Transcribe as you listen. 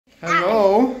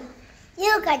Hello?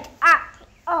 You got up.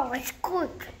 Oh, it's school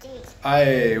today.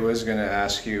 I was gonna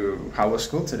ask you, how was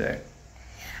school today?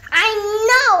 I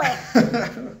know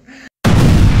it.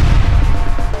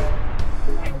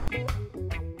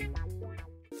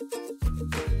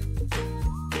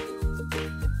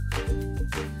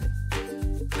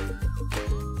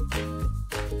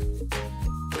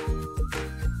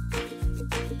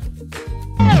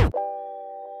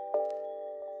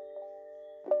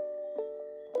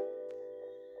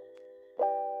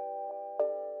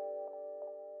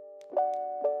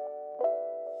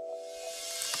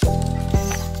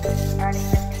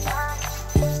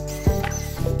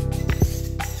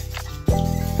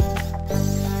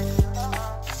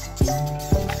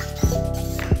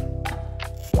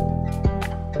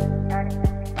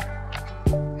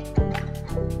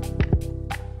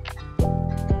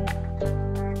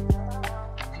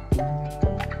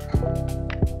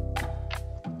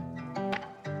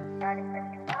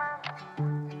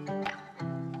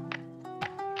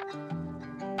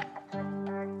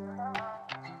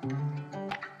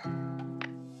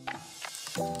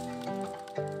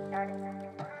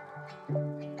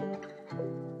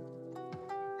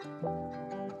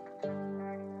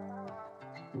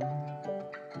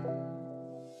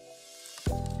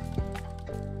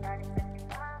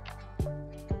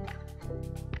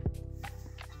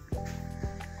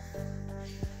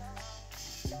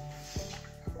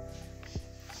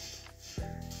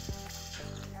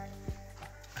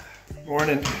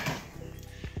 Morning.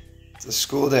 It's a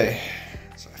school day,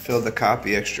 so I filled the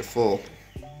copy extra full.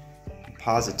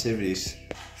 Positivity's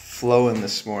flowing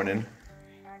this morning.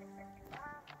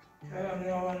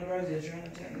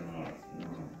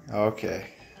 Okay.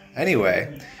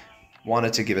 Anyway,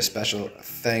 wanted to give a special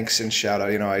thanks and shout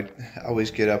out. You know, I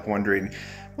always get up wondering,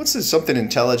 what's something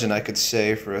intelligent I could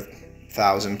say for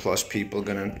 1,000+ people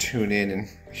gonna tune in and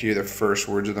hear the first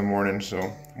words of the morning? So,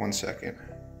 1 second.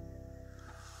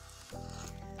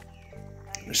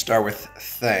 I'm gonna start with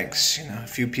thanks. You know, a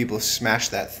few people smashed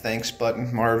that thanks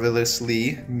button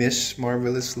marvelously. Miss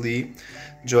Marvelously,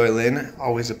 Joy Lynn,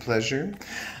 always a pleasure.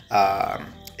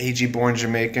 AG Born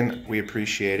Jamaican, we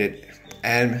appreciate it.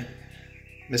 And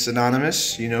Miss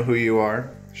Anonymous, you know who you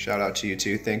are. Shout out to you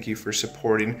too. Thank you for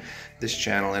supporting this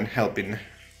channel and helping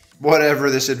whatever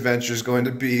this adventure is going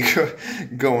to be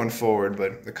going forward.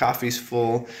 But the coffee's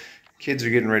full. Kids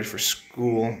are getting ready for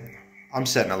school. I'm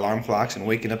setting alarm clocks and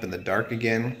waking up in the dark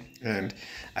again. And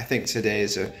I think today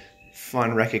is a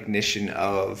fun recognition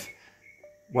of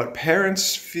what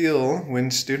parents feel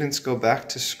when students go back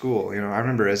to school. You know, I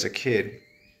remember as a kid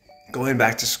going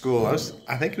back to school,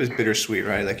 I think it was bittersweet,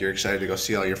 right? Like, you're excited to go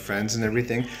see all your friends and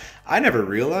everything. I never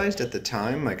realized at the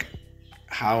time, like,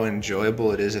 how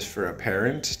enjoyable it is for a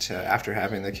parent to, after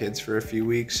having the kids for a few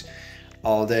weeks,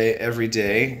 all day, every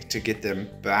day, to get them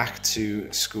back to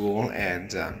school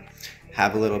and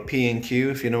have a little P&Q,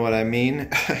 if you know what I mean.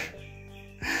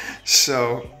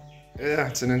 So, yeah,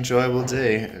 it's an enjoyable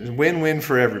day. Win-win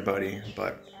for everybody,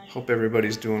 but hope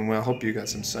everybody's doing well. Hope you got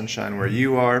some sunshine where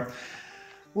you are.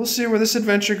 We'll see where this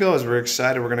adventure goes. We're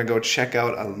excited. We're going to go check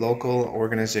out a local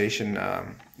organization,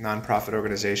 nonprofit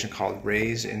organization called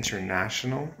RAISE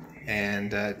International,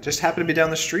 and just happen to be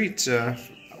down the street,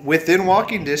 within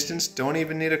walking distance. Don't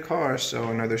even need a car, so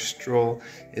another stroll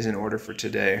is in order for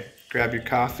today. Grab your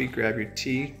coffee, grab your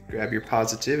tea, grab your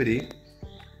positivity.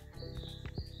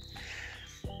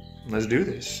 Let's do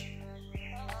this.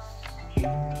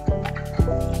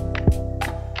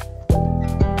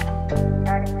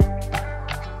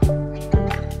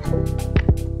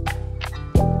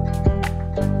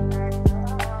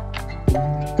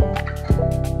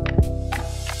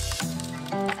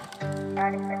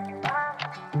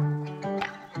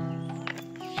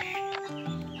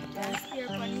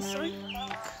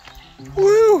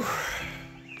 Woo!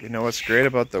 You know what's great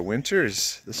about the winter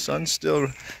is the sun's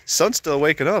still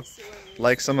waking up,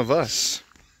 like some of us.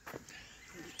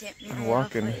 I'm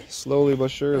walking slowly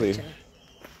but surely.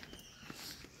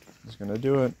 He's gonna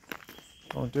do it.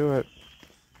 Don't do it.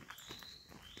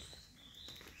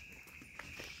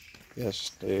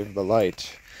 Yes, Dave, the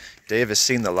light. Dave has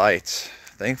seen the light,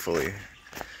 thankfully.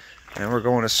 And we're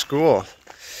going to school.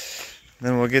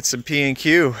 Then we'll get some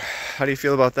P&Q. How do you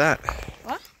feel about that?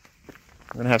 What?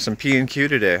 I'm gonna have some P&Q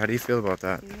today. How do you feel about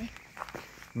that?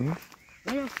 Hmm?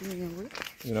 I don't feel no way.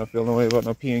 You don't feel no way about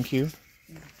no P&Q?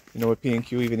 No. You know what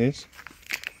P&Q even is?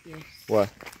 Yes. What?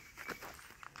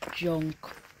 Junk.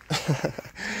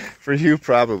 For you,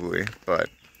 probably, but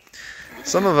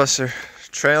some of us are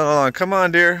trailing along. Come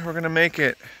on, dear, we're gonna make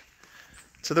it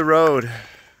to the road.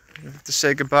 We have to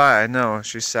say goodbye. I know,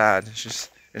 she's sad. She's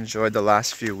enjoyed the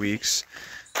last few weeks.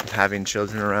 of having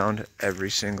children around every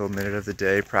single minute of the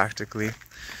day practically.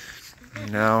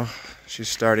 And now she's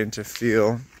starting to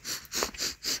feel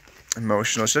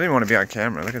emotional. She doesn't even want to be on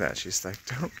camera. Look at that. She's like,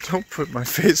 don't put my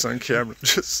face on camera. I'm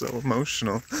just so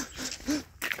emotional.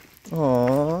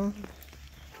 Aww.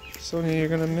 Sonia, you're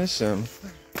gonna miss him.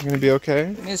 You gonna be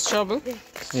okay? Miss trouble?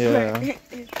 Yeah.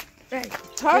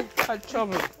 Had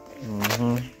trouble.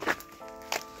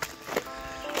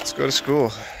 Let's go to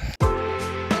school.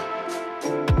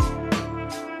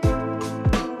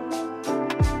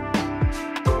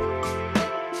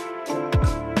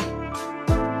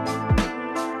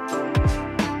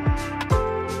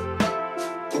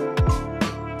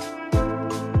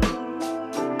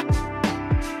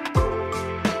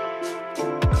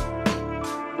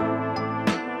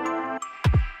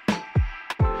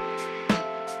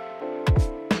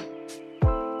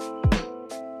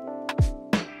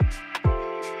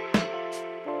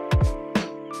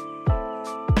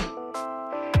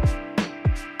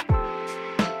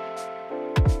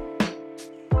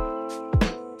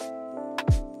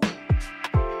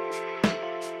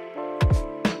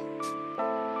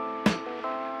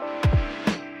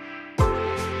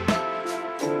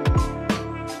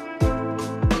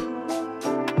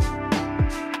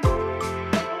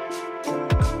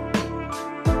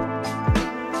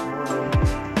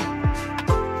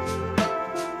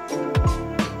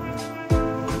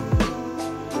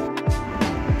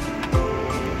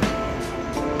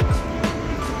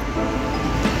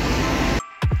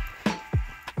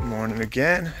 Morning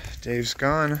again. Dave's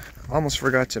gone. Almost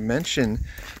forgot to mention,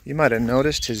 you might have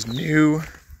noticed his new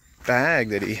bag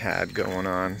that he had going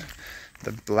on.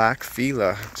 The black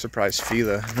Fila, surprise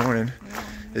Fila, morning,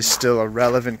 is still a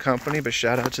relevant company, but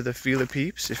shout out to the Fila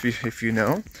peeps if you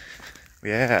know.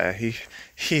 Yeah, he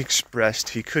expressed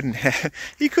he couldn't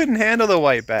handle the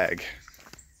white bag.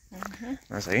 I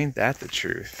was like, ain't that the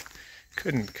truth?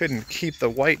 Couldn't keep the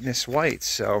whiteness white,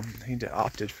 so he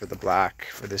opted for the black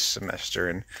for this semester,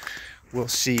 and we'll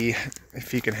see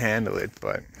if he can handle it.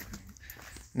 But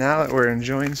now that we're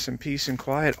enjoying some peace and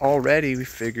quiet already, we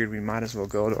figured we might as well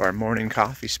go to our morning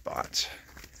coffee spot.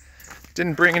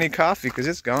 Didn't bring any coffee because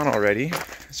it's gone already.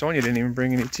 Sonia didn't even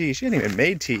bring any tea. She hadn't even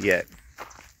made tea yet.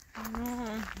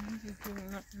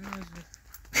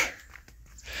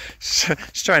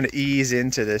 She's trying to ease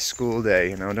into this school day,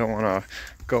 you know, don't want to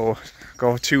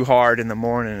go too hard in the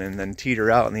morning and then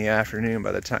teeter out in the afternoon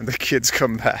by the time the kids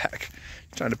come back.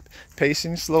 Trying to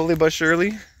pacing slowly but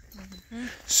surely.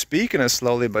 Speaking of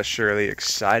slowly but surely,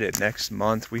 excited. Next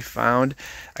month we found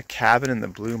a cabin in the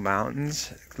Blue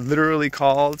Mountains, literally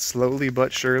called Slowly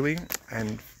But Surely.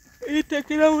 And You take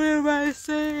it away when I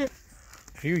say it.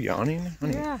 Are you yawning?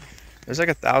 Honey, Yeah. there's like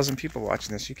 1,000 people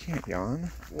watching this. You can't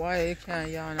yawn. Why you can't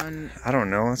yarn on? I don't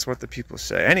know. That's what the people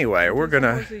say. Anyway, we're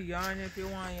gonna. Supposed to yarn if you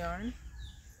want yarn.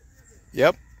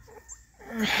 Yep.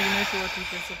 Clean it to what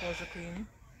you're supposed to clean.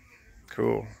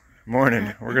 Cool.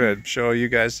 Morning. We're gonna show you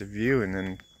guys the view and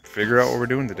then figure out what we're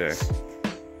doing today.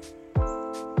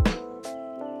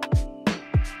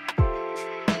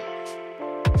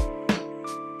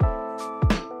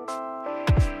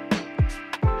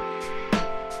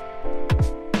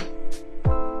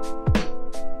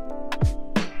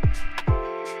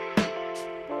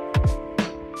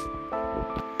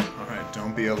 Alright,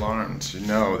 don't be alarmed.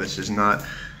 No, this is not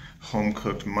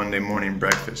home-cooked Monday morning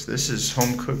breakfast. This is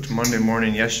home-cooked Monday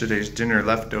morning, yesterday's dinner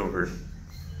leftover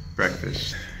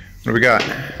breakfast. What do we got?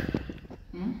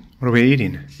 What are we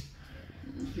eating?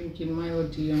 Drinking my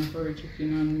old tea and curry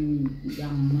chicken and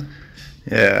yam.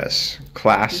 Yes,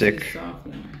 classic. This is soft,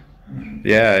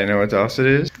 Yeah, you know what else it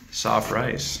is? Soft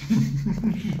rice.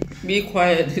 Be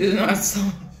quiet, it's not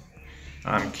soft.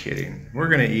 I'm kidding. We're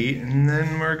gonna eat and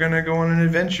then we're gonna go on an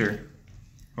adventure.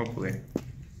 Hopefully.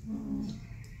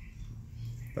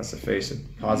 That's the face of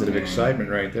positive excitement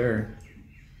right there.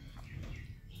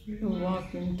 You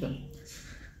walk into.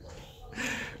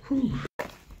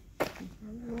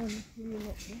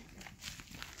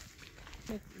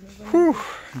 Whew.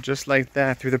 Just like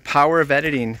that, through the power of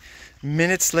editing,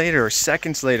 minutes later or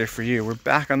seconds later for you, we're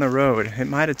back on the road. It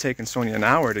might have taken Sonia an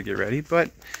hour to get ready,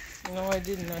 but No, I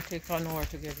did not take an hour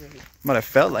to get ready. might have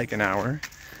felt like an hour.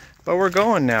 But we're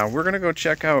going now. We're gonna go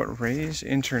check out RAISE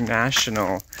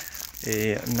International,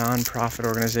 a non-profit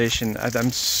organization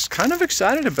I'm kind of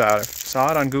excited about. I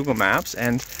saw it on Google Maps,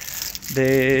 and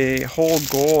the whole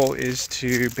goal is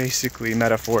to basically,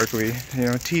 metaphorically, you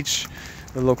know, teach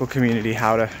the local community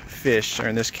how to fish, or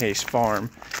in this case farm,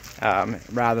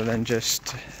 rather than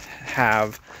just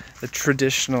have the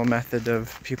traditional method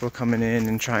of people coming in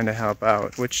and trying to help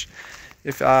out. Which,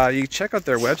 if you check out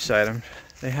their website,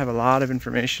 They have a lot of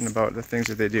information about the things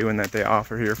that they do and that they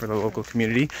offer here for the local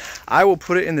community. I will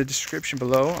put it in the description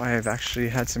below. I have actually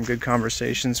had some good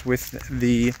conversations with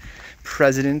the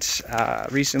president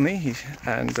recently,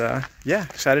 and yeah,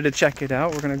 excited to check it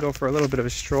out. We're gonna go for a little bit of a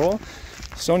stroll.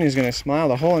 Sonia's gonna smile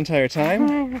the whole entire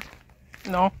time.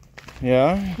 No.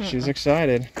 Yeah, she's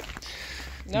excited.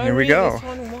 No, here we go. It's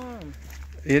warm.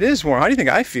 It is warm. How do you think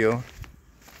I feel?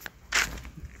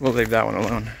 We'll leave that one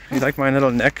alone. You like my little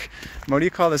neck? What do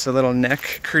you call this? A little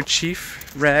neck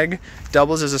kerchief rag.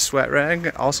 Doubles as a sweat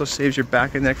rag. Also saves your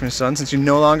back and neck from the sun since you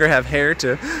no longer have hair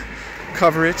to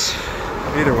cover it.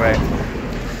 Either way,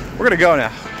 we're gonna go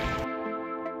now.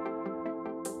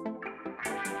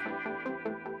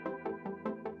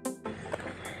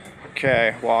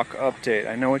 Okay, walk update.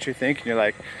 I know what you're thinking. You're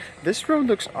like, this road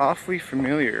looks awfully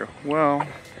familiar. Well,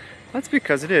 that's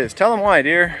because it is. Tell them why,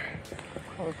 dear.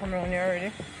 Oh, we come around here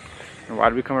already. And why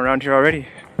did we come around here already?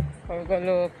 Oh, we got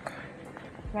look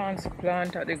plants to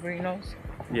plant at the greenhouse.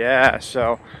 Yeah,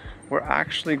 so we're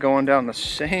actually going down the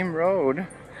same road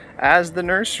as the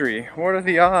nursery. What are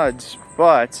the odds?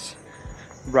 But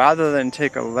rather than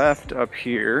take a left up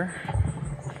here,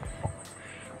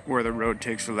 where the road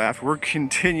takes a left, we're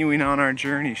continuing on our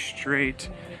journey straight.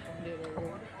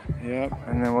 Yep,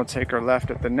 and then we'll take our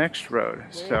left at the next road.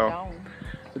 So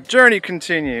the journey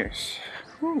continues.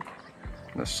 Whew.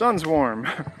 The sun's warm.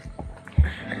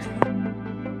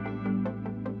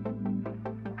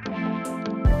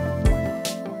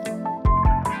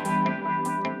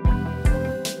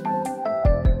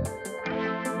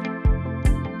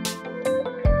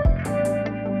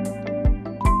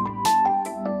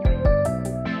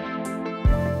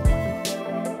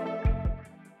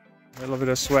 A little bit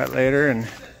of sweat later and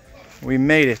we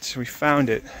made it. We found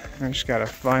it. I just gotta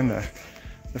find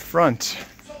the front.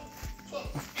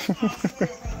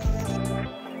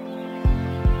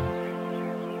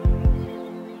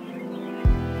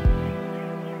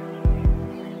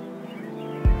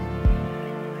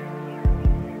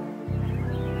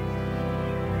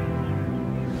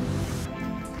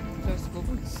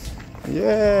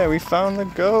 Yeah, we found the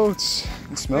goats.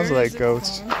 It smells like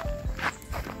goats.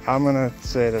 I'm gonna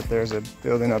say that there's a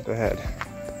building up ahead.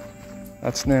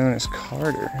 That's known as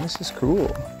Carter. This is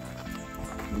cool.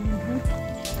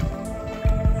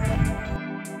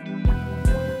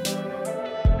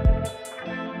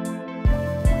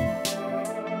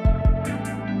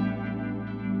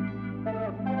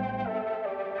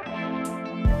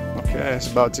 Okay,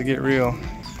 it's about to get real.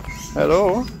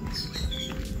 Hello?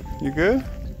 You good?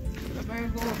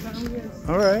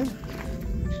 Alright.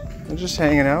 We're just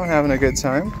hanging out, having a good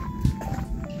time.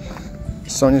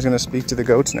 Sonia's gonna speak to the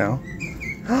goats now.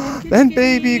 Then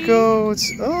baby goats!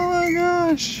 Oh my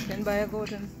gosh! Can buy a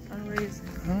goat and raise.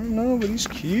 I don't know, but he's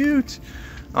cute.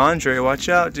 Andre, watch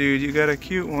out, dude. You got a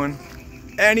cute one.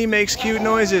 And he makes cute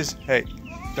noises. Hey,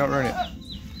 don't run it.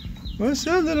 What's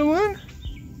up, little one?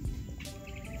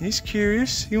 He's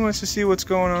curious. He wants to see what's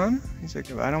going on. He's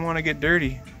like, I don't want to get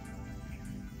dirty.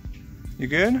 You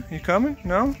good? You coming?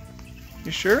 No?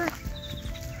 You sure?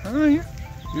 Oh,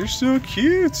 you're so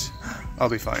cute. I'll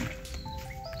be fine.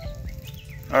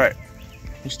 All right.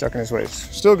 He's stuck in his ways.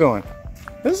 Still going.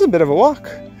 This is a bit of a walk.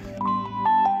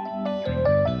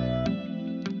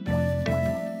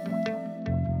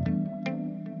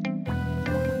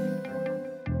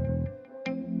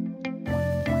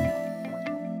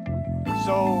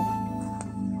 So,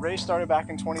 RAISE started back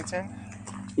in 2010?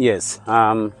 Yes.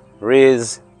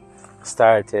 RAISE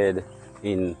started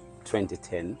in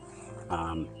 2010.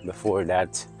 Before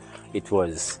that, it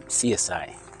was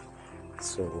CSI.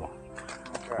 So,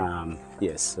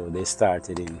 yes, so they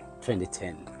started in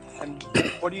 2010. And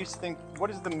what do you think, what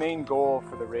is the main goal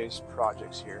for the RAISE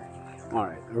projects here? All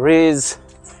right. RAISE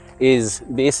is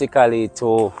basically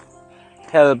to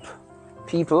help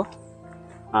people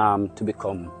to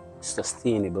become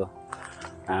sustainable.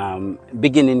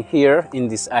 Beginning here in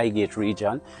this Highgate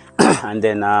region, and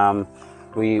then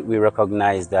we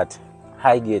recognize that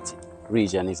Highgate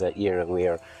region is an area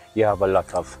where you have a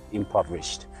lot of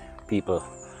impoverished people,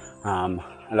 a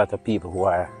lot of people who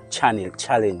are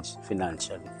challenged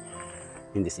financially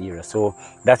in this area. So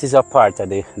that is a part of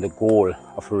the goal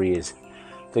of RAISE,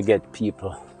 to get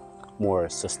people more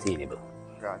sustainable.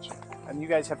 Gotcha. And you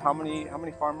guys have how many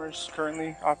farmers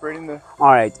currently operating the?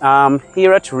 All right.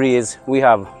 Here at RAISE we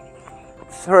have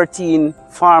 13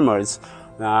 farmers.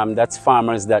 That's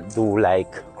farmers that do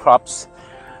like crops,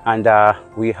 and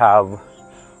we have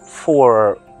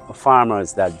 4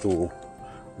 farmers that do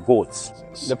goats.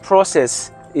 The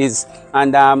process is,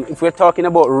 and if we're talking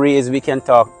about RAISE, we can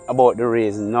talk about the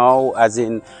RAISE now, as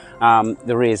in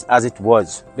the RAISE as it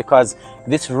was, because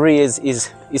this RAISE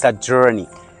is a journey.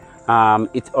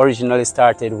 It originally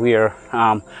started where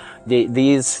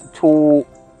these two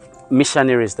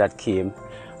missionaries that came,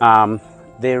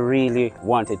 they really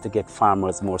wanted to get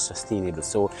farmers more sustainable.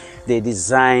 So they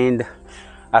designed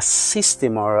a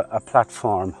system or a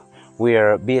platform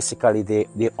where basically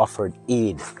they offered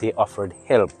aid, they offered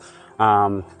help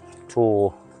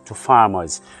to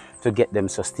farmers to get them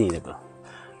sustainable.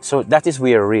 So that is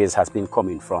where RAISE has been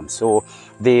coming from. So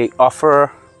they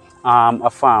offer a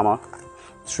farmer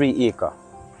 3 acres.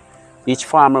 Each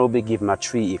farmer will be given a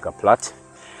 3 acre plot.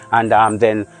 And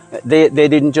then they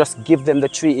didn't just give them the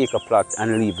 3 acre plot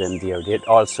and leave them there. They'd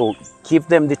also give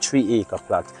them the 3 acre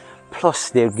plot. Plus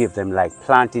they'll give them like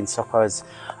planting suckers,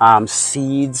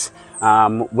 seeds.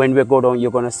 When we go down,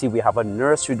 you're gonna see we have a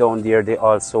nursery down there. They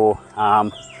also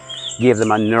gave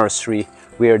them a nursery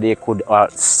where they could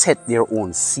set their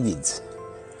own seeds.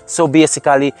 So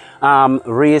basically,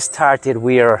 RAISE started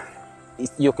where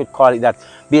you could call it that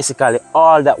basically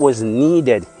all that was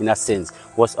needed in a sense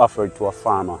was offered to a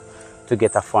farmer to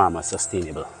get a farmer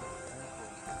sustainable.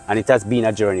 And it has been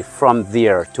a journey from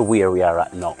there to where we are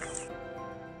at now.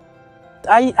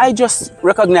 I just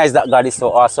recognize that God is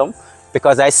so awesome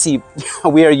because I see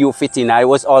where you fit in. I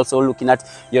was also looking at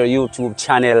your YouTube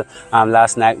channel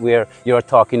last night where you're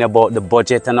talking about the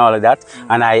budget and all of that.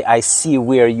 And I see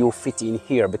where you fit in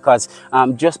here because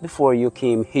just before you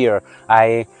came here,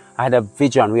 I had a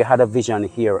vision. We had a vision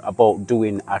here about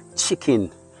doing a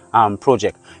chicken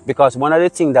project, because one of the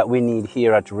things that we need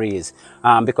here at RAISE,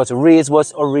 because RAISE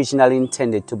was originally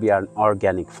intended to be an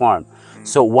organic farm.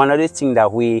 So one of the things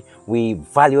that we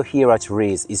value here at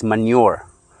RAISE is manure.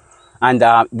 And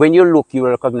when you look, you will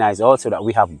recognize also that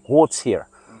we have goats here.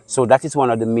 So that is one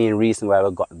of the main reasons why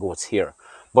we got goats here.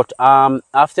 But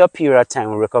after a period of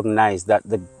time, we recognize that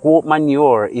the goat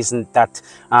manure isn't that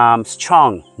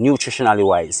strong nutritionally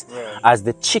wise as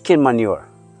the chicken manure.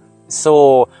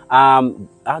 So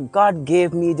God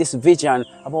gave me this vision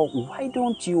about why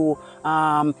don't you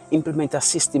implement a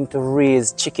system to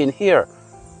raise chicken here?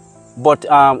 But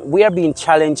we are being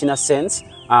challenged in a sense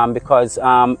because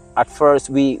at first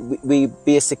we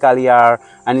basically are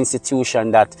an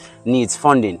institution that needs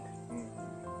funding.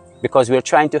 Because we're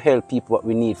trying to help people, but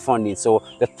we need funding. So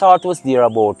the thought was there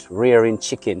about rearing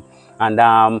chicken. And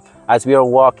as we are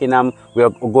walking, we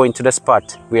are going to the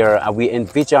spot where we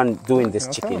envision doing this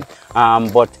chicken.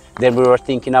 But then we were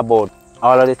thinking about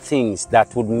all of the things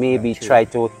that would maybe try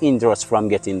to hinder us from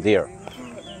getting there.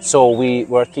 So we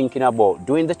were thinking about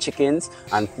doing the chickens,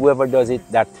 and whoever does it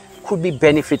that could be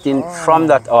benefiting from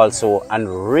that also. And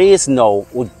RAISE now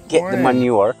would get the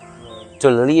manure to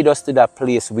lead us to that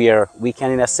place where we can,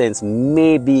 in a sense,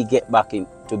 maybe get back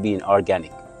into being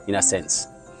organic, in a sense.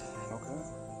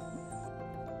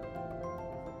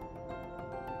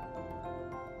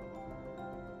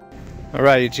 All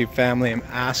right, YouTube family, I'm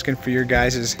asking for your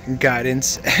guys'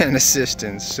 guidance and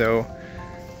assistance. So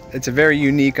it's a very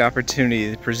unique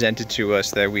opportunity presented to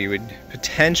us that we would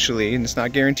potentially, and it's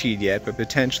not guaranteed yet, but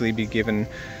potentially be given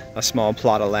a small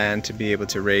plot of land to be able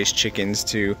to raise chickens,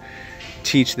 to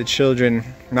teach the children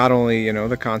not only, you know,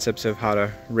 the concepts of how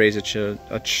to raise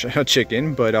a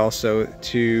chicken, but also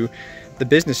to the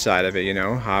business side of it. You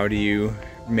know, how do you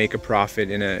make a profit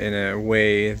in a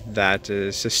way that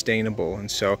is sustainable?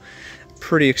 And so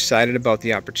pretty excited about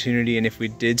the opportunity, and if we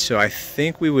did so, I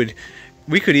think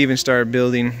we could even start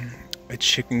building a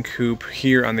chicken coop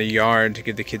here on the yard to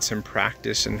give the kids some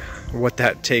practice and what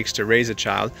that takes to raise a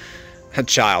child.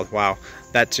 Wow,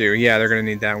 that too. Yeah, they're gonna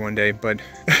need that one day, but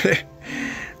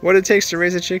what it takes to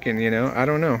raise a chicken, you know, I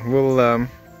don't know. We'll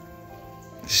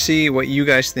see what you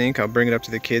guys think. I'll bring it up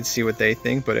to the kids, see what they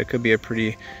think, but it could be a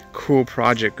pretty cool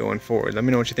project going forward. Let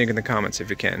me know what you think in the comments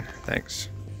if you can. Thanks.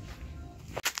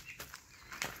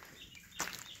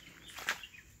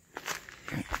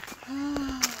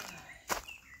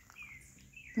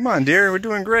 Come on, dear, we're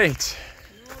doing great.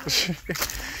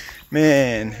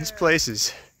 Man, this place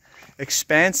is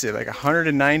expansive, like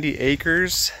 190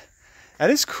 acres.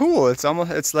 That is cool.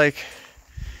 It's like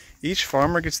each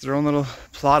farmer gets their own little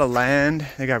plot of land.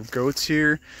 They got goats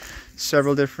here,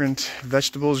 several different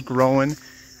vegetables growing.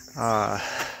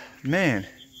 Man,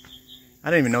 I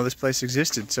didn't even know this place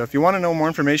existed. So if you want to know more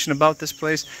information about this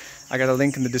place, I got a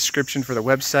link in the description for the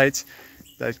website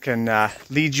that can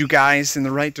lead you guys in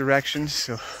the right direction.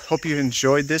 So hope you've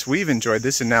enjoyed this. We've enjoyed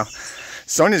this, and now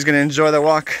Sonia's gonna enjoy the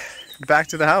walk back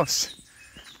to the house.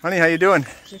 Honey, how you doing?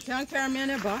 You can't carry me on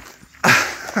your back.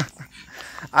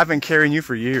 I've been carrying you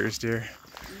for years, dear.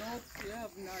 Nope, you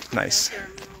have Nice.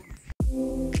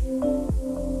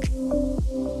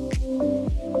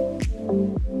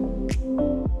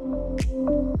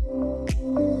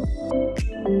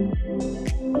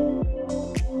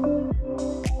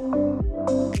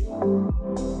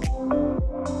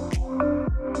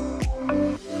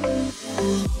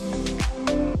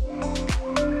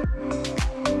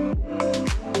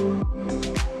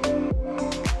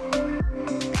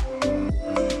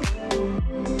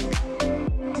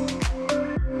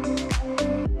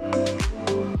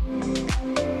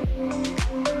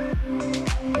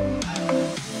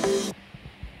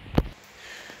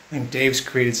 I think Dave's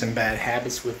created some bad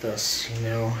habits with us, you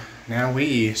know. Now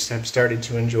we have started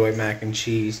to enjoy mac and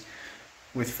cheese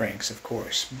with Frank's, of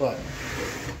course. But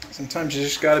sometimes you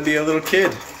just gotta be a little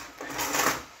kid.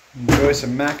 Enjoy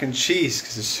some mac and cheese,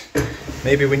 because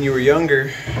maybe when you were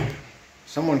younger,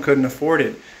 someone couldn't afford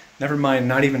it. Never mind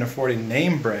not even affording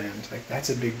name brand. Like, that's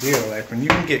a big deal. Like, when you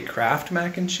can get Kraft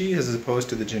mac and cheese as opposed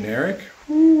to the generic,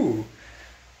 whoo.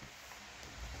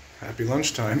 Happy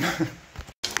lunchtime.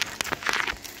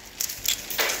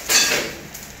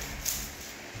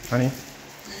 Honey,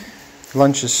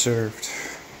 lunch is served.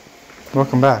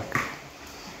 Welcome back.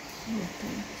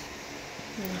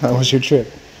 How was your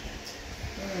trip?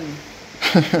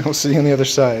 I'll see you on the other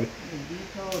side.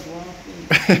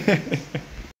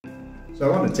 So I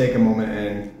want to take a moment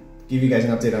and give you guys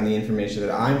an update on the information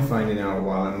that I'm finding out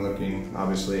while I'm looking,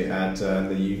 obviously, at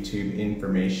the YouTube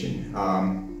information.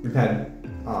 We've had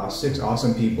 6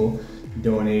 awesome people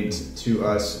donate to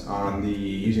us on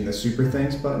using the Super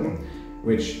Thanks button,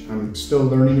 which I'm still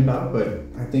learning about, but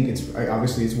I think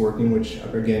obviously it's working, which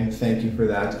again, thank you for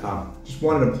that. Just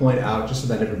wanted to point out, just so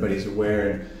that everybody's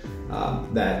aware,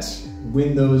 that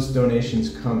when those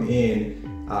donations come in,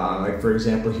 like for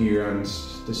example here on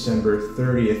December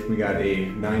 30th, we got a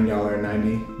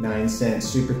 $9.99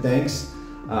 Super Thanks.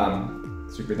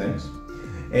 Super Thanks.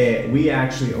 We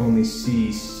actually only see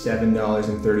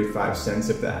 $7.35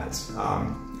 of that.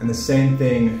 And the same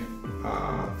thing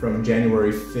from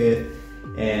January 5th,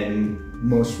 and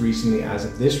most recently, as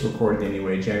of this recording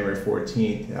anyway, January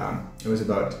 14th, it was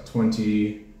about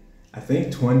 $20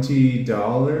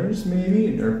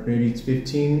 maybe, or maybe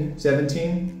 15,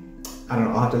 17. I don't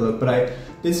know, I'll have to look, but I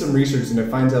did some research and it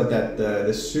finds out that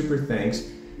the Super Thanks,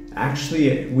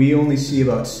 actually we only see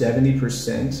about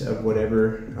 70% of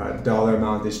whatever dollar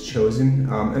amount is chosen.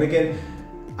 And again,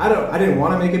 I didn't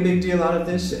want to make a big deal out of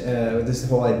this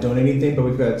whole donating thing, but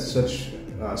we've got so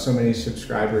many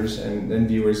subscribers and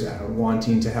viewers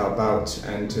wanting to help out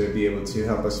and to be able to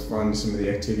help us fund some of the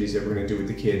activities that we're going to do with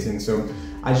the kids. And so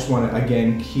I just want to,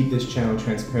 again, keep this channel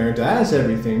transparent as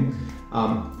everything,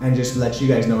 and just let you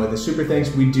guys know that the Super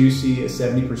Thanks, we do see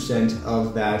 70%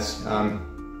 of that.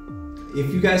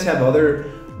 If you guys have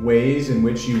other ways in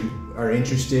which you are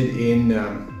interested in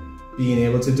being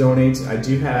able to donate, I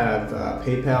do have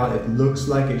PayPal. It looks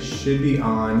like it should be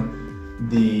on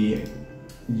the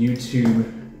YouTube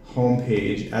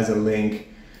homepage as a link.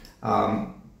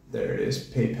 There it is,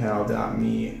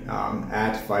 paypal.me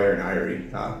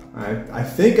 @FireandIrie. I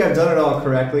think I've done it all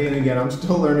correctly, and again, I'm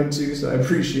still learning too, so I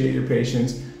appreciate your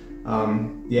patience.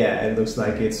 Yeah, it looks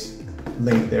like it's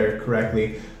linked there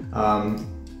correctly.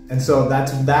 And so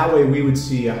that way we would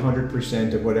see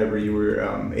 100% of whatever you were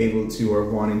able to or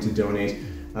wanting to donate.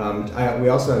 We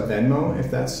also have Venmo,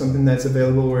 if that's something that's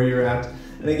available where you're at.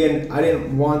 And again,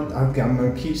 I'm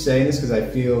gonna keep saying this because I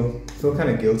feel kind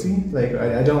of guilty. Like,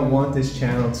 I don't want this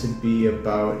channel to be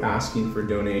about asking for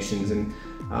donations, and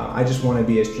I just want to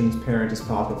be as transparent as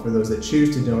possible for those that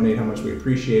choose to donate, how much we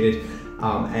appreciate it,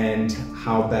 and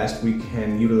how best we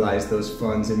can utilize those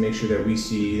funds and make sure that we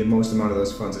see the most amount of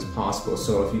those funds as possible.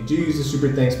 So if you do use the Super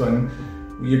Thanks button,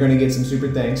 you're going to get some Super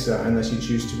Thanks unless you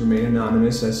choose to remain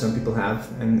anonymous, as some people have,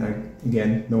 and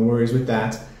again, no worries with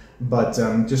that. But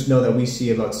just know that we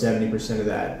see about 70% of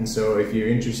that. And so if you're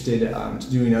interested to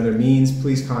doing other means,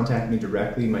 please contact me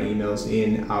directly. My email's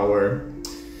in our,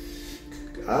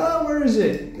 where is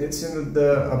it? It's in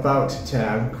the About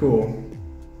tab. Cool.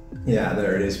 Yeah,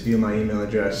 there it is. View my email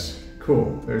address.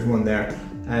 Cool. There's one there.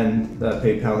 And the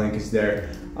PayPal link is there.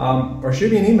 Or shoot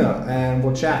me an email and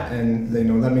we'll chat and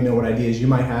let me know what ideas you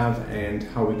might have and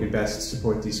how we could best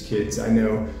support these kids. I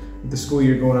know the school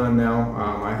year going on now,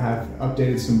 I have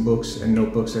updated some books and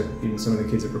notebooks that even some of the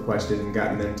kids have requested and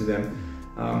gotten them to them.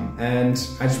 And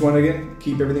I just want to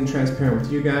keep everything transparent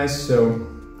with you guys, so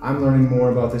I'm learning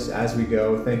more about this as we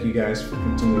go. Thank you guys for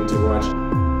continuing to watch.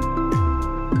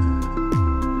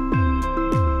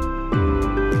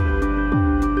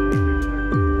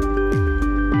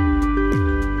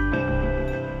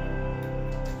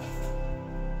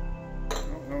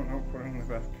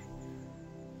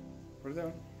 Put it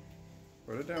down.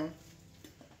 Put it down.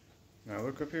 Now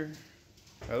look up here.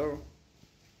 Hello.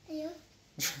 You.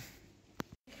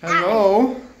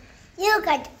 Hello. You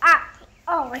got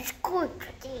oh, it's good.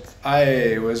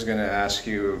 I was gonna ask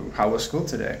you, how was school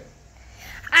today?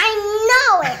 I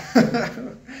know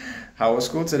it. How was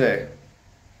school today?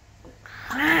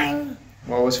 Fine.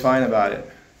 What was fine about it?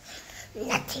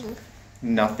 Nothing.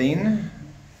 Nothing.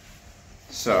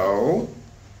 So,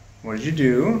 what did you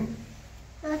do?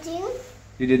 Nothing.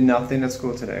 You did nothing at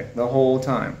school today, the whole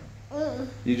time.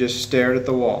 You just stared at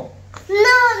the wall.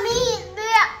 No, me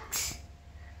breaks.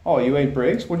 Oh, you ate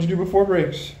breaks? What did you do before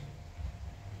breaks?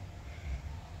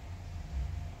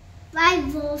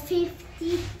 5:50.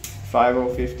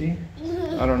 50?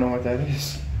 I don't know what that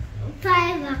is.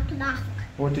 5 o'clock.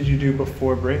 What did you do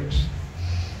before breaks?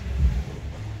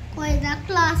 Go to the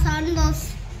class on the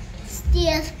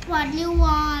stairs on the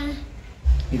wall.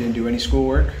 You didn't do any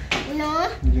schoolwork? No,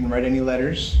 You didn't write any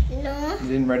letters? no, You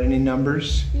didn't write any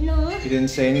numbers? no. You didn't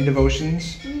say any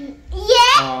devotions?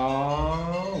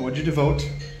 Yeah. What'd you devote?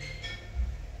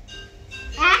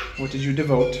 What did you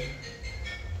devote?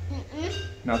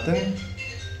 Nothing?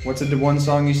 What's the one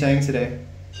song you sang today?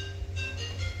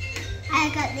 I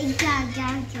got the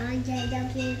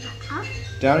up.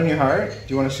 Down in your heart? Do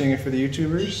you want to sing it for the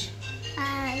YouTubers?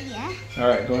 Yeah.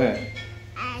 Alright, go ahead.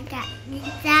 I got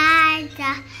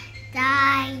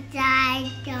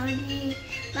don't need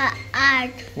my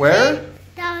art. Where?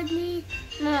 Don't need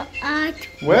my art.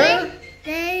 Where?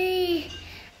 They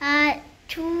are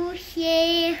to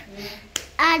share.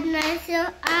 And I'm so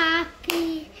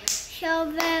happy,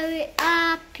 so very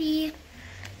happy.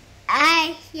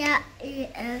 I hear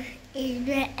it in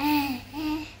the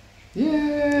air.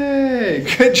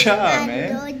 Yay! Good job,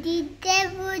 man. I know the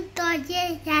devil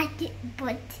doesn't like it,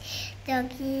 but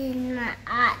don't need my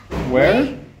art.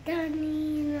 Where? Don't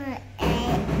need my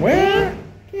art. Where?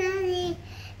 Don't need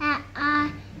my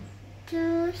art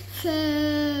to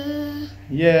say.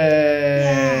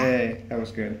 Yay! That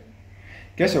was good.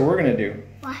 Guess what we're gonna do?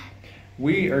 What?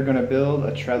 We are gonna build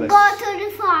a trellis. Go to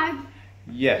the farm.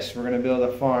 Yes, we're gonna build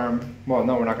a farm. Well,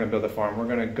 no, we're not gonna build a farm. We're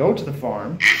gonna go to the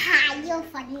farm. Haha, you're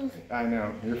funny. I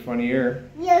know, you're funnier.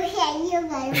 You say you're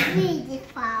going to read the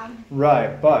farm.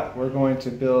 Right, but we're going to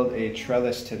build a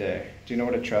trellis today. Do you know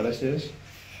what a trellis is?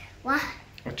 What?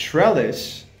 A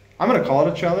trellis? I'm gonna call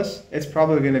it a trellis. It's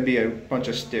probably gonna be a bunch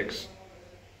of sticks.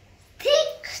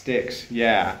 Pig. Sticks,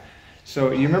 yeah.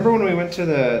 So you remember when we went to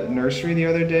the nursery the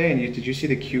other day, and did you see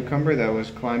the cucumber that was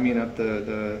climbing up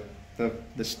the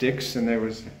sticks and it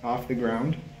was off the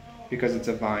ground because it's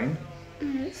a vine?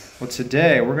 Mm-hmm. Well,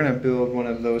 today we're gonna build one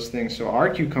of those things so our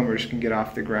cucumbers can get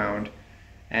off the ground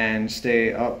and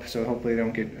stay up, so hopefully they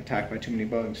don't get attacked by too many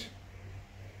bugs.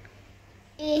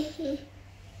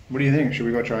 What do you think? Should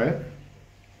we go try it?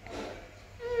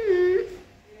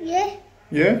 Yeah.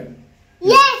 Yeah?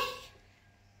 Yes.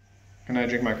 Can I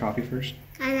drink my coffee first?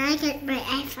 Can I get my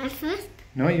iPhone first?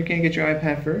 No, you can't get your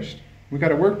iPad first. We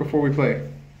gotta work before we play.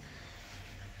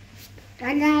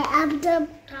 Can I have the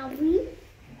coffee?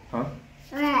 Huh?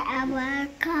 Can I have a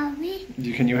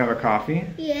coffee? Can you have a coffee?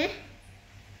 Yeah.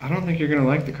 I don't think you're gonna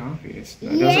like the coffee. It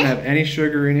doesn't Yeah. have any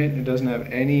sugar in it. It doesn't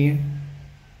have any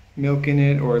milk in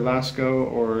it, or Lasco,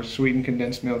 or sweetened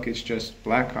condensed milk. It's just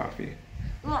black coffee.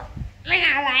 Well,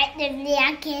 I like the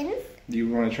Americans. Do you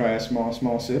want to try a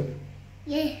small sip?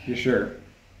 Yeah. You sure?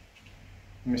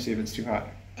 Let me see if it's too hot.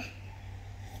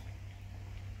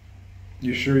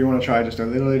 You sure you want to try just a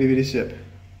little itty bitty sip?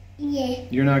 Yeah.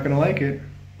 You're not gonna like it.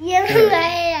 Yeah,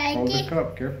 Okay. I Hold like the it.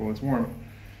 cup. Careful, it's warm.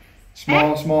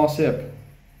 Small sip.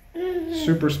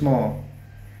 Super small.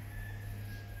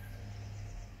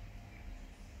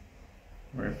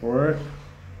 Wait for it.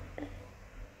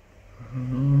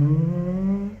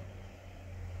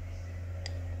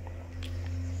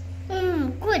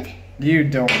 Good. You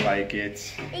don't like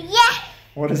it. Yeah.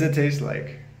 What does it taste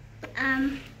like?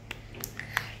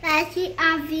 Like the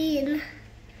oven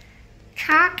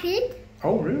chocolate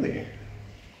Oh, really?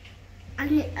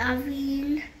 and the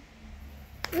oven.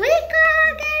 What do you call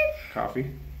it again? Coffee.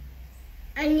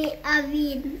 And the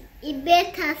oven. It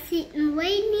better sit in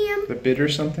radium. The bitter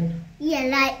something? Yeah,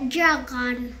 like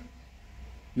dragon.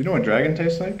 You know what dragon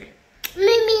tastes like? I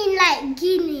mean like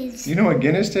Guinness. You know what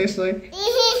Guinness tastes like?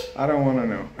 I don't want to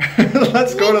know.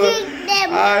 Let's go to drink the... them.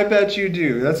 I bet you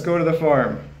do. Let's go to the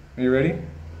farm. Are you ready?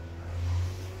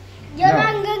 You're No.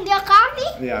 not going to get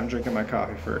coffee? Yeah, I'm drinking my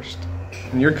coffee first.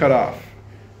 And you're cut off.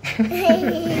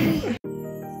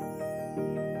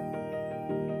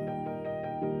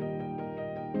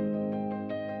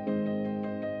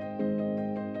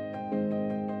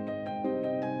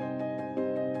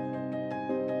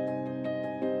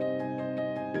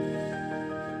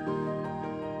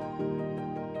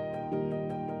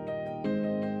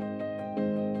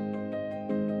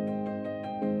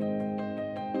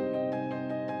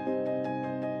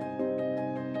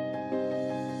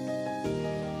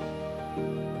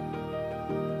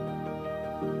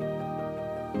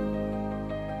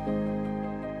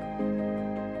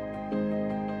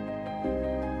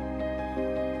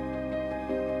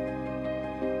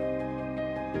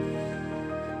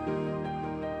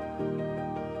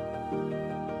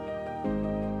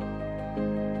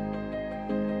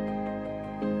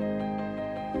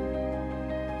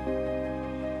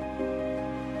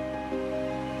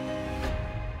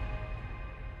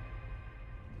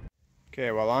 Okay,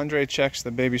 while Andre checks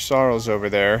the baby sorrels over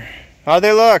there, how'd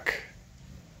they look?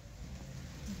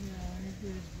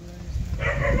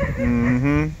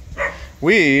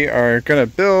 We are gonna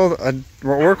build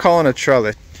what we're calling a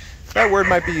trellis. That word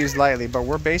might be used lightly, but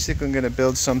we're basically gonna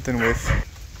build something with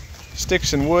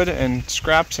sticks and wood and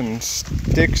scraps and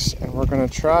sticks, and we're gonna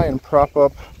try and prop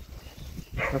up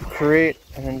or create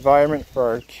an environment for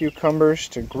our cucumbers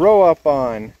to grow up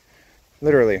on.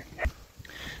 Literally.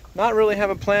 Not really have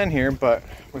a plan here, but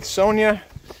with Sonia,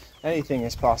 anything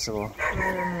is possible.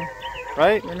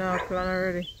 Right? You know, plan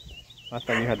already. I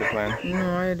thought you had the plan.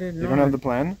 No, I did not. You don't have the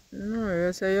plan? No,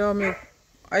 I say, yo,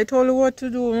 I told you what to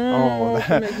do. Oh,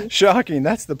 shocking.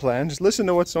 That's the plan. Just listen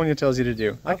to what Sonia tells you to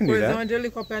do. I can do that.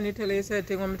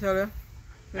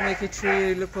 Make it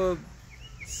 3 little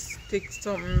sticks,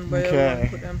 something. Okay.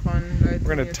 Put them on, like,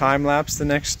 we're going to time lapse the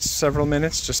next several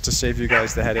minutes just to save you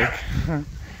guys the headache.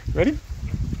 Ready?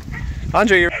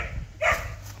 Andre, you're...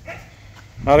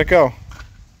 How'd it go?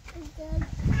 Good.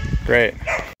 Great.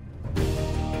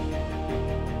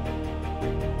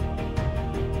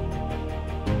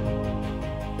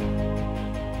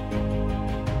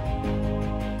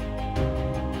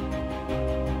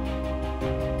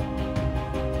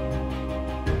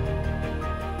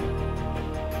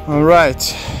 All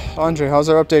right, Andre, how's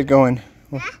our update going?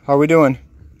 How are we doing?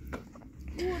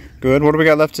 Good. What do we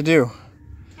got left to do?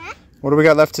 What do we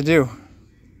got left to do?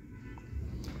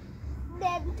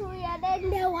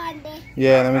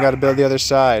 Yeah, then we got to build the other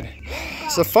side.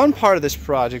 So the fun part of this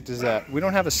project is that we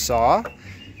don't have a saw,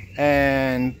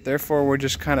 and therefore we're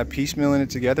just kind of piecemealing it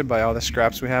together by all the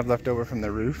scraps we have left over from the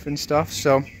roof and stuff.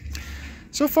 So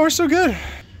far so good.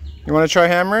 You want to try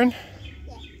hammering?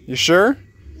 Yeah. You sure?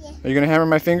 Yeah. Are you gonna hammer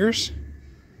my fingers?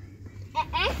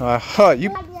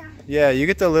 Yeah, you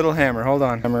get the little hammer. Hold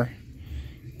on, hammer.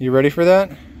 You ready for that?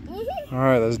 All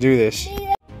right, let's do this.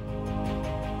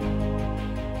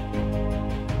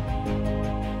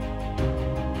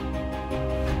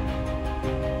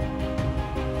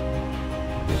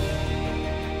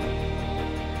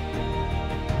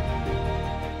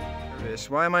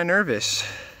 Why am I nervous?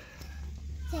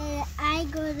 So I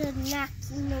go to knock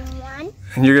one.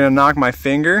 And you're gonna knock my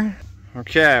finger?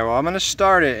 Okay, well I'm gonna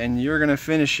start it and you're gonna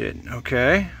finish it,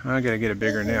 okay? I gotta get a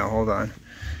bigger nail, hold on.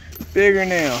 Bigger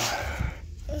nail.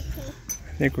 I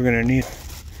think we're gonna need...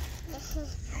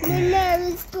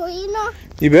 Nervous too, you know?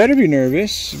 You better be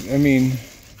nervous. I mean,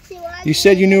 you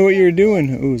said you knew what you were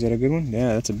doing. Ooh, is that a good one? Yeah,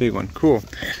 that's a big one. Cool.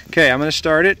 Okay, I'm gonna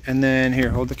start it and then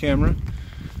here, hold the camera.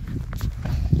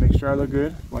 Make sure I look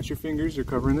good. Watch your fingers, they're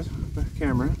covering the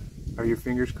camera. Are your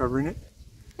fingers covering it?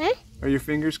 Huh? Are your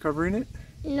fingers covering it?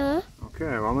 No. Okay,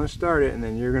 well I'm gonna start it and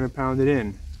then you're gonna pound it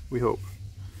in, we hope.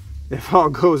 If all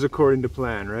goes according to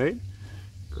plan, right?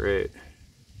 Great.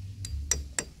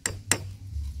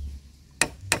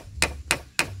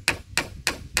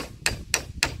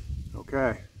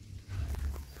 Okay.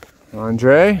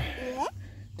 Andre, Yeah.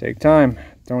 take time.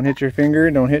 Don't hit your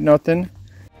finger, don't hit nothing.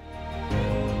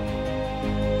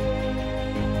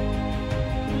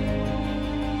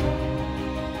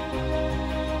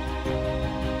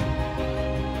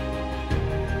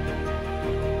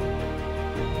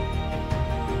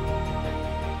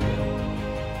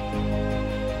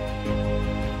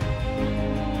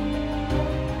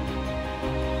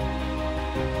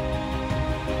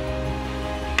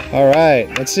 All right,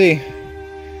 let's see.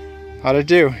 How'd it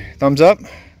do? Thumbs up?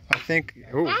 I think,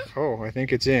 I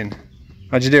think it's in.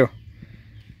 How'd you do?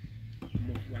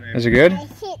 Is it good? I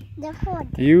hit the hood.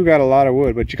 You got a lot of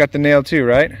wood, but you got the nail too,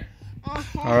 right?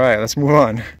 All right, let's move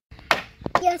on.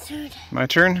 Your turn. My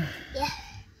turn? Yeah.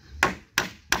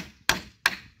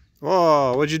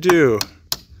 Whoa, what'd you do?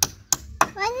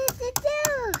 What did you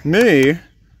do? Me?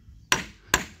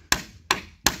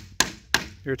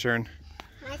 Your turn.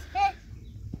 My turn.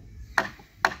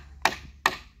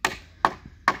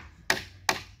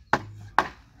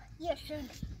 Your turn.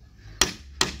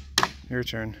 Your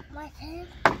turn. My turn.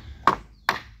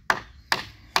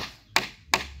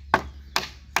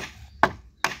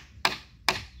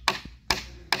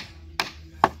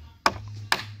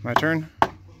 My turn?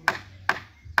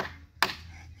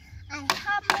 I'm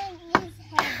hopping his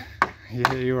head.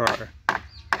 Yeah, you are.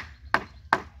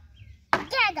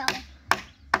 Get him.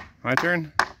 My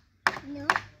turn? No.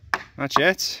 Not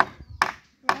yet?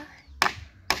 No.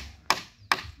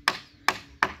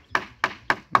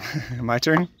 My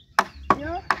turn?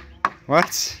 No.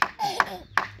 What?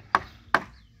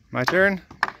 My turn?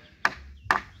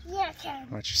 Your turn.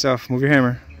 Watch yourself. Move your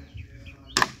hammer.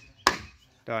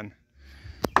 Done.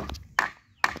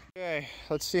 Okay,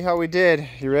 let's see how we did.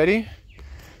 You ready?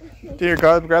 Here,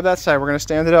 grab that side. We're going to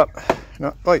stand it up.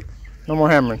 No, wait. No more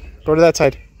hammering. Go to that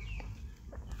side.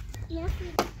 Yeah.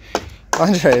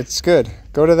 Andre, it's good.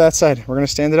 Go to that side. We're gonna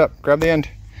stand it up. Grab the end.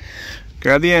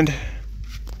 Grab the end.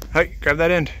 Hey, grab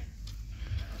that end.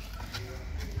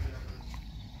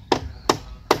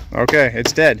 Okay,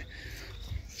 it's dead.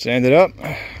 Stand it up.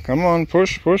 Come on,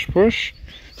 push, push, push.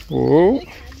 Whoa.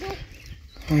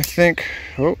 I think.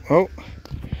 Oh. All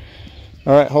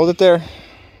right, hold it there.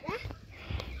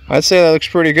 I'd say that looks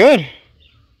pretty good.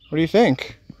 What do you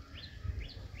think?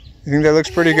 You think that looks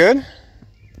pretty good?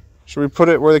 Should we put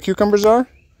it where the cucumbers are?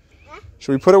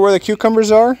 Should we put it where the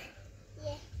cucumbers are?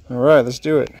 Yeah. All right, let's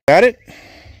do it. Got it?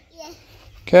 Yeah.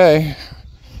 Okay.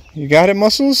 You got it,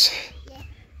 Muscles? Yeah.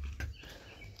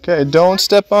 Okay, don't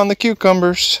step on the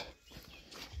cucumbers.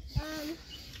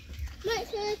 Make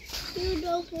sure you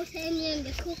don't put any in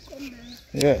the cucumber.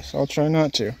 Yes, I'll try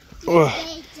not to. They Ugh,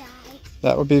 die.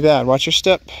 that would be bad. Watch your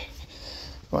step.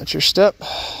 Watch your step.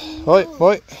 Oi,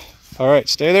 oi. All right,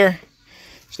 stay there.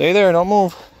 Stay there, don't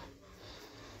move.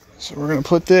 So we're gonna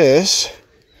put this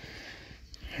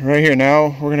right here.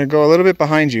 Now we're gonna go a little bit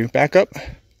behind you. Back up.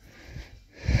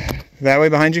 That way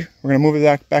behind you. We're gonna move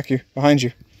it back you, behind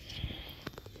you.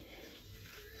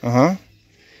 Uh-huh.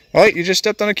 Oh, you just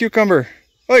stepped on a cucumber.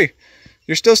 Oi,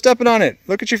 you're still stepping on it.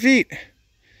 Look at your feet.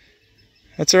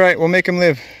 That's all right, we'll make him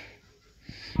live.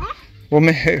 We'll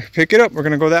pick it up. We're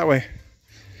gonna go that way.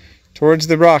 Towards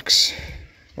the rocks.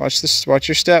 Watch this, watch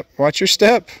your step. Watch your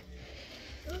step.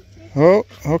 Oh,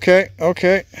 okay.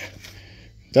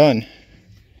 Done.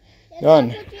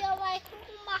 Done.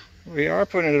 We are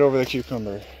putting it over the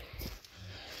cucumber.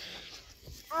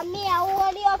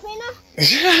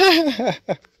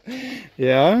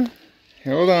 Yeah?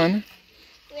 Hold on.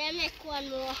 We'll make one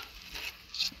more.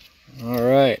 All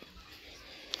right.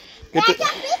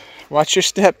 Watch your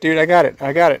step, dude. I got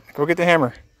it. Go get the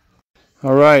hammer.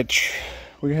 All right.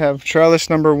 We have trellis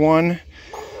number 1.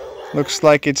 Looks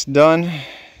like it's done.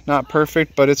 Not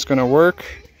perfect, but it's going to work.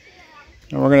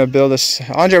 And we're going to build this.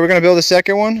 Andre, we're going to build a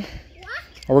second one?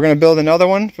 Or we're going to build another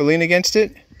one for lean against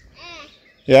it?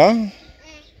 Yeah?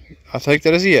 I'll take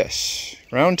that as a yes.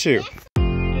 Round 2.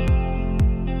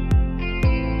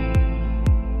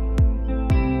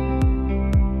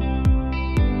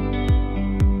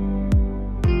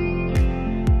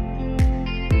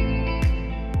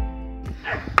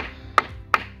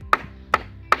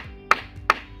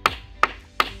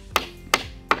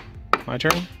 My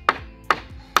turn?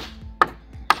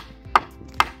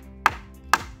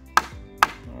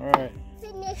 Alright.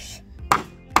 Finish.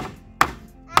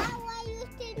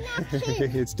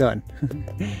 It's done.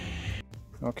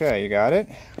 Okay, you got it?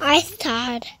 I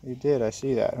started. You did, I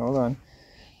see that. Hold on.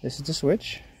 This is the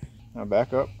switch. Now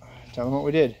back up. Tell them what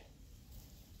we did.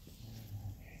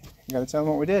 You gotta tell them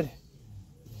what we did.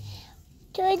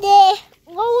 Today,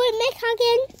 what we make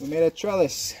again? We made a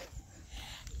trellis.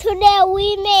 Today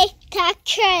we make a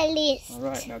trellis.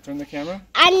 Alright, now turn the camera.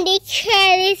 And the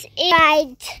trellis is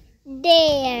right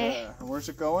there. Yeah. And where's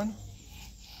it going?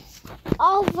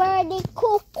 Over the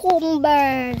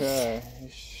cucumbers. Okay.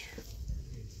 Let's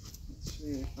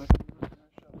see if I can...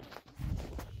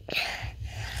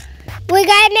 We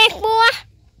gotta make more?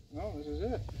 No, this is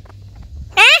it.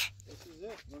 Huh? This is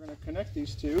it. We're gonna connect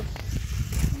these two.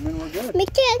 And then we're good. We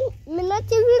not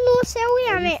even know so we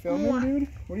Are are you make filming, more. dude?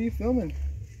 What are you filming?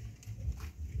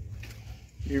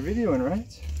 You're videoing,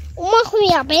 right? What we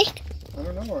are make? I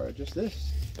don't know, or just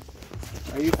this.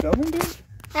 Are you filming, dude?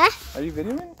 Huh? Are you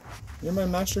videoing? You're my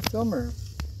master filmer.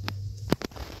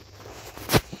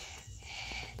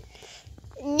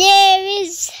 There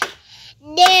is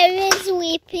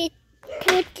we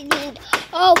putting it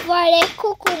over the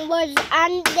cucumbers,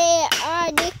 and there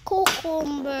are the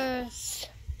cucumbers.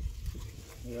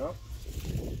 Yep.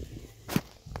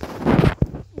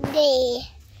 There.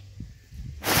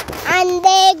 And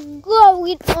they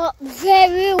growing up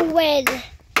very well.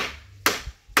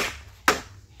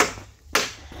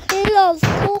 Love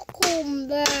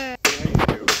cucumber. Yeah, you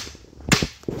do.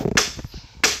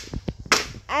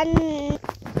 And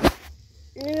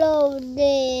love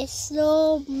there's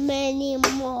so many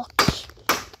more.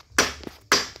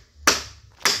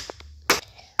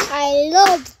 I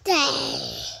love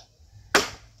that.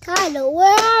 Tyler,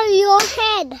 where are your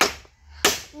head?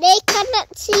 They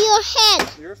cannot see your head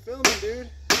You're filming, dude.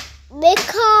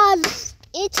 because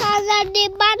it's under the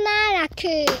banana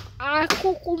tree or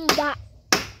cucumber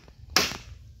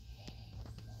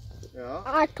Yeah.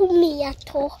 or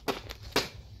tomato.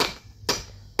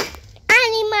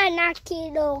 Animal not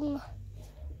long.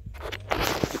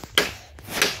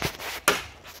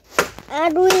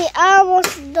 And we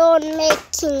almost done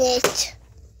making it.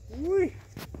 Whee.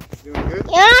 Doing good?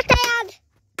 You're not tired?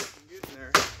 I'm getting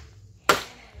there.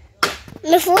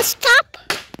 My foot stop.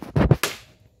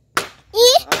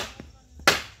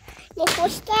 My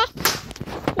foot stop.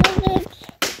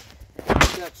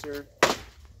 Step, sir.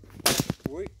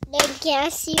 Wait. Then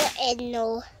can't see your head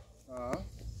now.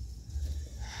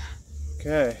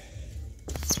 Okay.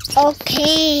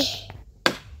 Okay.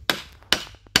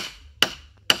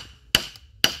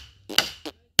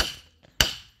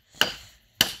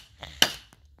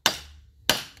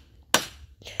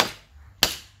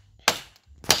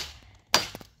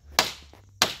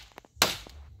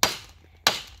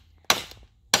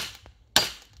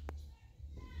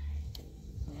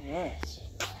 Alright.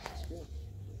 That's good.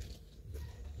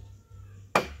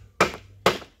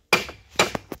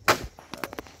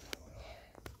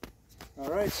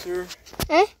 Alright, sir.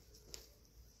 Huh?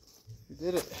 You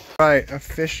did it. Right,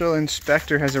 official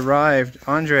inspector has arrived.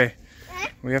 Andre,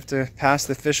 we have to pass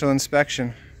the official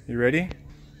inspection. You ready?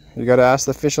 You gotta ask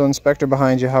the official inspector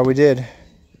behind you how we did.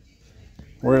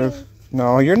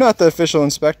 No, you're not the official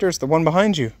inspector. It's the one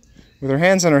behind you with her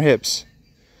hands on her hips.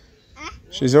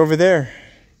 She's over there.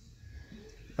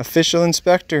 Official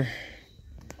inspector.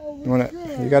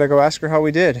 You gotta go ask her how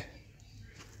we did.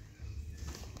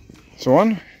 So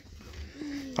on?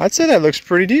 I'd say that looks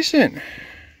pretty decent.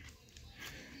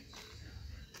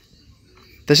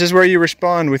 This is where you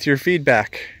respond with your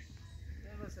feedback.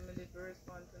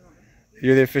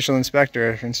 You're the official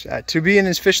inspector. To be an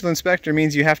official inspector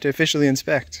means you have to officially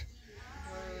inspect.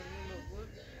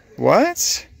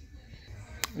 What?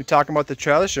 You talking about the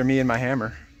trellis or me and my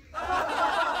hammer?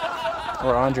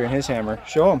 Or Andre and his hammer?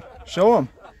 Show him. Show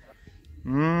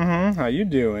him. How you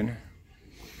doing?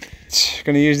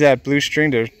 Gonna use that blue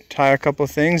string to tie a couple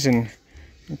things and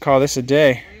call this a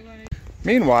day.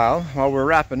 Meanwhile, while we're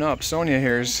wrapping up, Sonia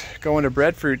here is going to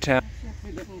breadfruit town.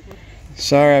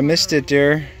 Sorry, I missed it,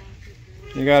 dear.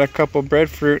 You got a couple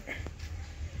breadfruit.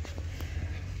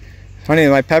 Honey,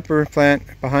 my pepper plant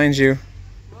behind you.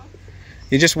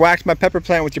 You just whacked my pepper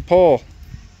plant with your pole.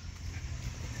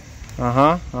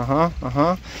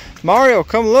 Mario,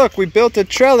 come look. We built a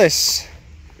trellis.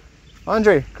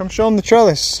 Andre, come show him the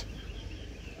trellis.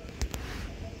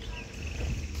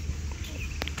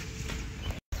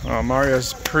 Oh,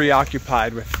 Mario's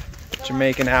preoccupied with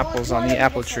Jamaican apples on the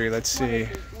apple tree. Let's see.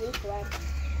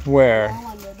 Where?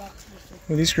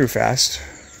 Well, these grew fast.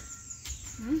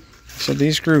 So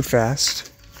these grew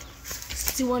fast.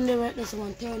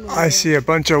 I see a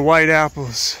bunch of white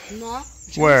apples.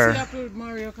 Where?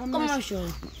 Come on, show.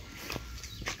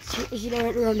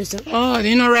 Oh,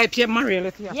 you know right here,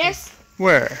 Mario. Yes.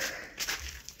 Where?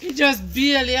 You just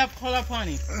barely have color upon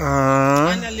it.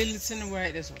 And a little thin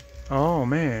white this one. Oh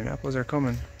man, apples are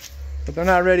coming. But they're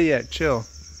not ready yet. Chill.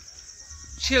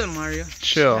 Chill, Mario.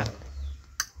 Chill.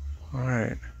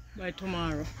 Alright. By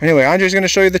tomorrow. Anyway, Andre's going to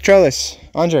show you the trellis.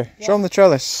 Andre, show him the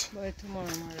trellis. By tomorrow,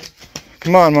 Mario.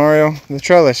 Come on, Mario. The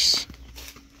trellis.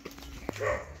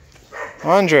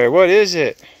 Andre, what is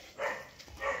it?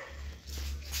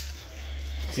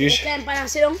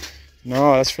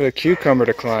 No, that's for the cucumber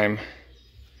to climb.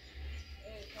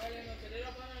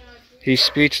 He's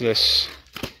speechless.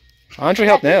 Andre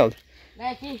helped nailed.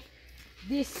 Like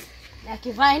this, like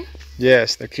a vine?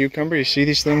 Yes, the cucumber. You see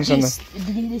these things on the...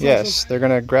 Yes, they're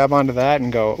going to grab onto that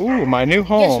and go, ooh, my new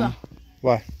home.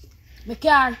 What? My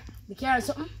car or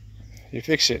something. You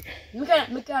fix it. My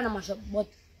car not mash up, but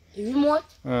the remote,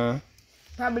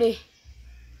 probably,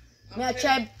 I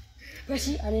try press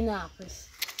it and then I press.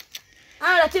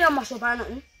 That thing not mash up or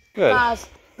nothing. Good. Because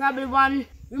probably one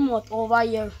remote over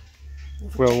here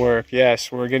will work.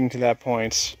 Yes, we're getting to that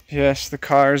point. Yes, the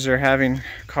cars are having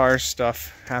car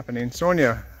stuff happening.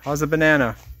 Sonia, how's the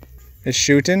banana? It's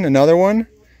shooting. Another one?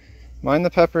 Mind the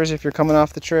peppers if you're coming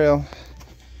off the trail.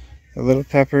 The little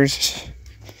peppers.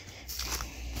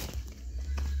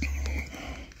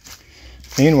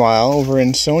 Meanwhile, over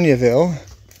in Soniaville,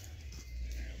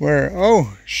 where,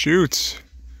 oh, shoots.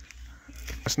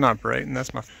 That's not bright, and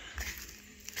that's my...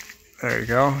 There you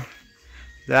go.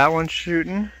 That one's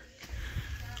shooting.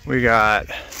 We got,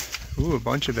 ooh, a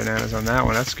bunch of bananas on that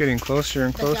one. That's getting closer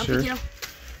and closer.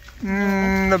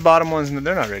 The bottom ones,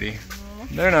 they're not ready.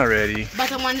 They're not ready.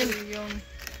 Bottom one.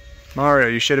 Mario,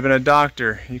 you should have been a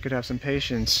doctor. You could have some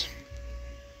patience.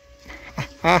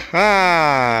 Ha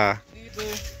ha!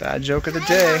 Bad joke of the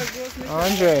day.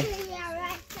 Andre.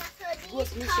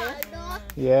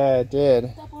 Yeah, it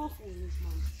did.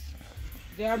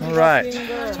 Alright,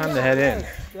 time to head in.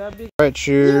 Alright,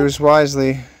 choose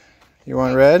wisely. You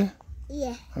want red?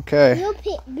 Yeah. Okay. You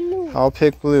pick blue. I'll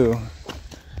pick blue.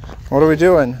 What are we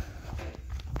doing?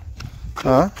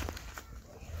 Huh?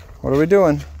 What are we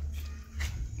doing?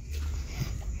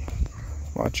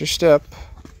 Watch your step.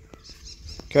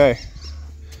 Okay.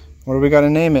 What do we got to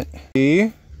name it?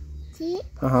 T. T.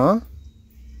 Uh-huh.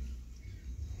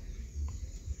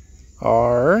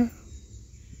 R.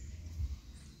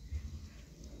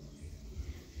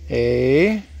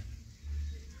 A.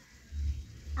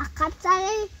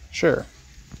 Akatari. Sure.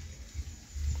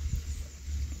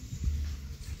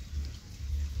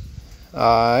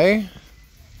 I.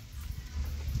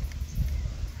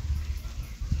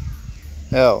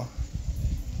 L.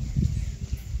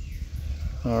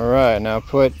 All right, now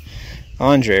put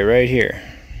Andre right here.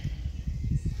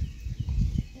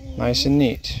 Nice and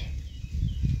neat.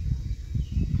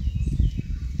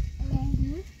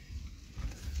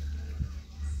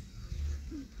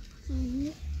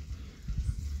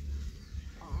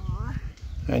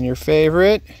 And your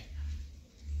favorite?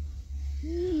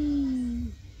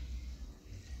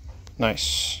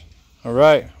 Nice. All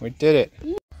right, we did it.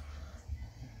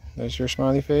 There's your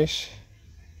smiley face.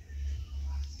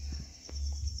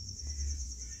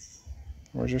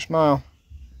 Where's your smile?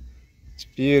 It's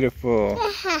beautiful.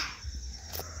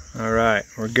 All right,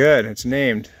 we're good. It's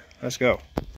named. Let's go.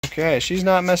 Okay, she's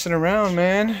not messing around,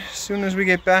 man. As soon as we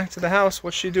get back to the house,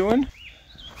 what's she doing?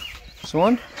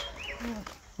 Swan?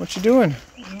 What you doing?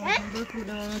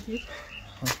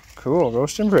 Cool,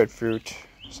 roasting breadfruit.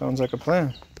 Sounds like a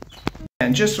plan.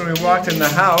 And just when we walked in the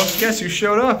house, guess who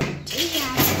showed up?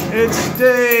 It's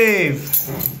Dave.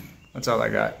 That's all I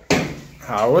got.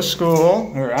 How was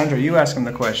school? Or Andre, you ask him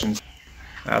the questions.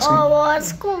 Ask him. How was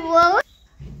school?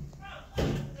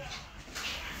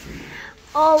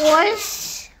 How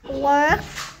was work?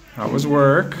 How was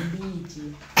work?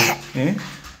 Eh?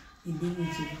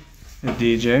 The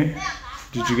DJ.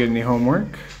 Did you get any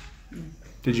homework?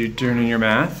 Did you turn in your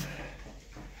math?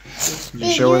 Did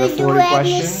you show her the 40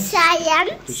 questions?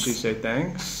 Science? Did she say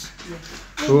thanks?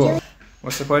 Cool.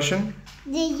 What's the question?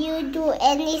 Did you do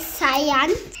any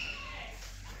science?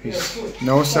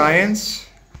 No science?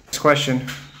 Next question.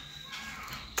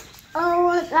 How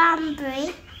was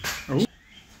break?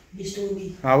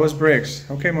 How was breaks?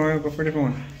 Okay, Mario, go for a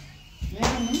different one.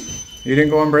 You didn't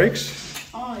go on breaks?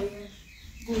 Oh, yeah.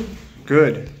 Good.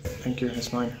 Good. Thank you.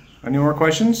 That's mine. Any more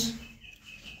questions?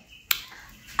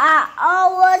 How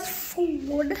was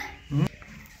food?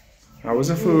 How was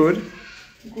the food?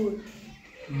 Good.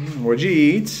 What'd you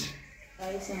eat?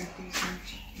 Rice and peas and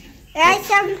chicken.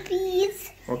 Rice and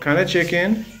peas. What kind of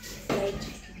chicken? Fried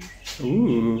chicken.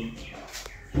 Ooh.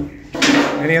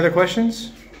 Any other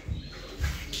questions?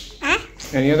 Huh?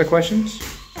 Any other questions?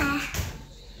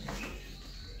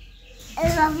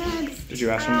 It's Did you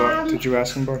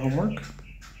ask him about homework?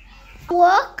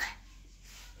 work?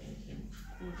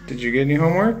 Did you get any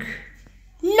homework?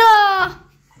 No.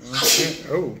 Okay.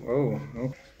 Oh.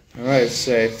 All right.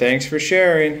 Say thanks for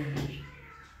sharing.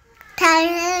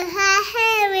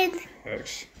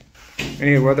 Thanks.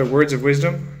 Any other words of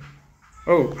wisdom?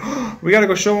 Oh, we gotta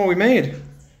go show them what we made.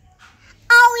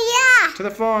 Oh yeah. To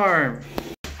the farm.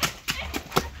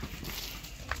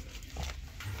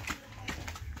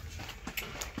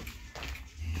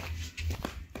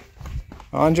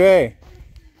 Andre,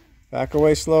 back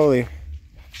away slowly.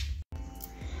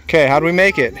 Okay, how do we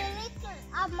make it?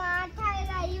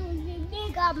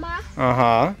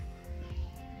 Uh-huh.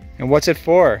 And what's it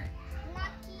for?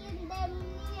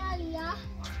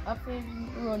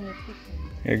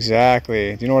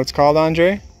 Exactly. Do you know what it's called,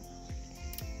 Andre?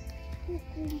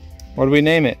 What do we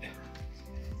name it?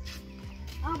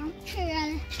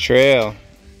 Trail. Trail.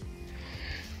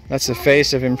 That's the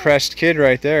face of impressed kid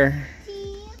right there.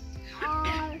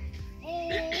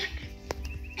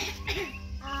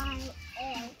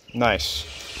 Nice.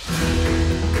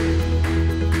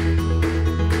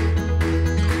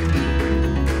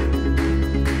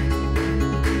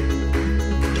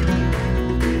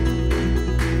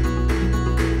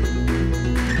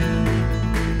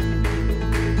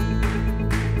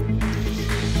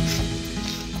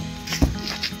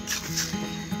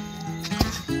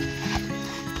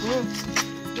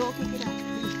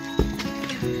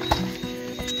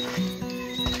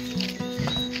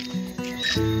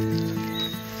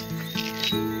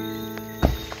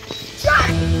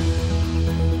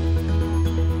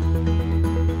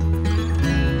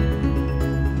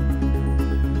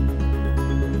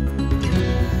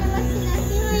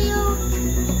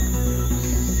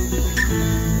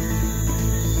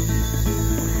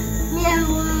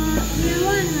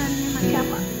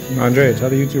 Andre, tell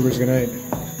the YouTubers good night.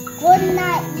 Good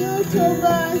night,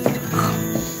 YouTubers.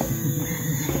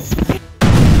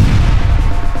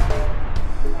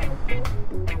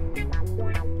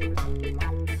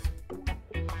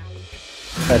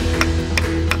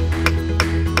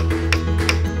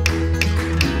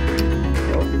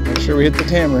 Oh, make sure we hit the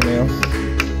hammer nail.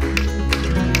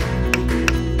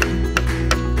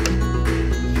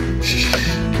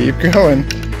 Keep going.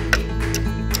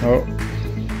 Oh.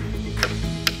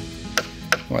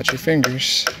 Watch your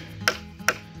fingers.